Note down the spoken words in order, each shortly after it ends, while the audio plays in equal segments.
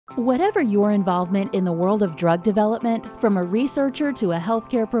Whatever your involvement in the world of drug development, from a researcher to a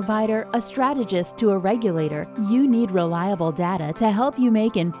healthcare provider, a strategist to a regulator, you need reliable data to help you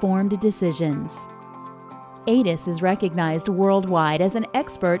make informed decisions. AdisInsight is recognized worldwide as an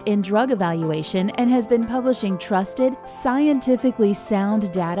expert in drug evaluation and has been publishing trusted, scientifically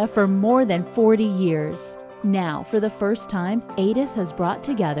sound data for more than 40 years. Now, for the first time, AdisInsight has brought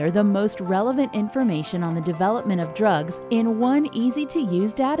together the most relevant information on the development of drugs in one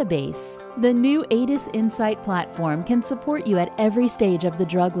easy-to-use database. The new AdisInsight platform can support you at every stage of the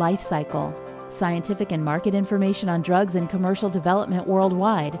drug life cycle. Scientific and market information on drugs in commercial development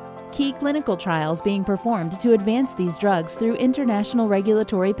worldwide, key clinical trials being performed to advance these drugs through international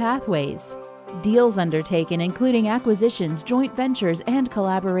regulatory pathways, deals undertaken including acquisitions, joint ventures, and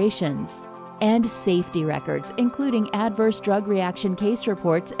collaborations, and safety records, including adverse drug reaction case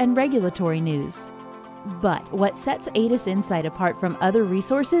reports and regulatory news. But what sets AdisInsight apart from other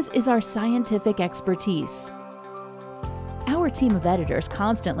resources is our scientific expertise. Our team of editors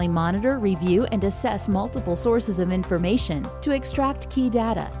constantly monitor, review, and assess multiple sources of information to extract key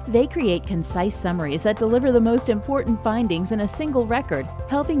data. They create concise summaries that deliver the most important findings in a single record,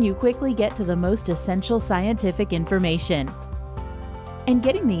 helping you quickly get to the most essential scientific information. And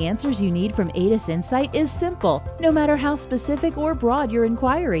getting the answers you need from AdisInsight is simple, no matter how specific or broad your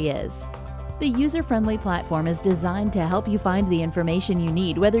inquiry is. The user-friendly platform is designed to help you find the information you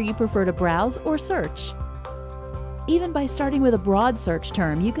need, whether you prefer to browse or search. Even by starting with a broad search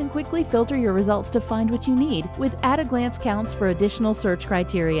term, you can quickly filter your results to find what you need, with at-a-glance counts for additional search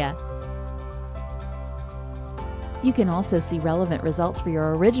criteria. You can also see relevant results for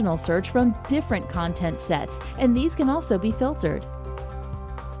your original search from different content sets, and these can also be filtered.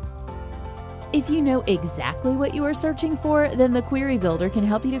 If you know exactly what you are searching for, then the Query Builder can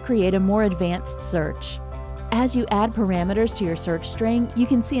help you to create a more advanced search. As you add parameters to your search string, you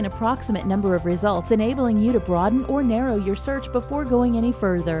can see an approximate number of results, enabling you to broaden or narrow your search before going any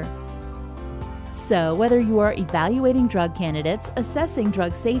further. So, whether you are evaluating drug candidates, assessing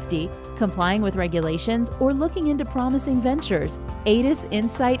drug safety, complying with regulations, or looking into promising ventures,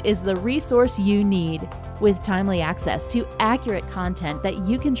 AdisInsight is the resource you need. With timely access to accurate content that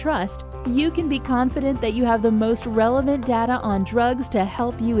you can trust, you can be confident that you have the most relevant data on drugs to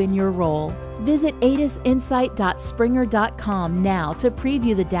help you in your role. Visit AdisInsight.Springer.com now to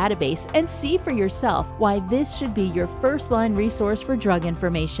preview the database and see for yourself why this should be your first-line resource for drug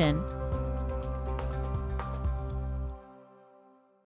information.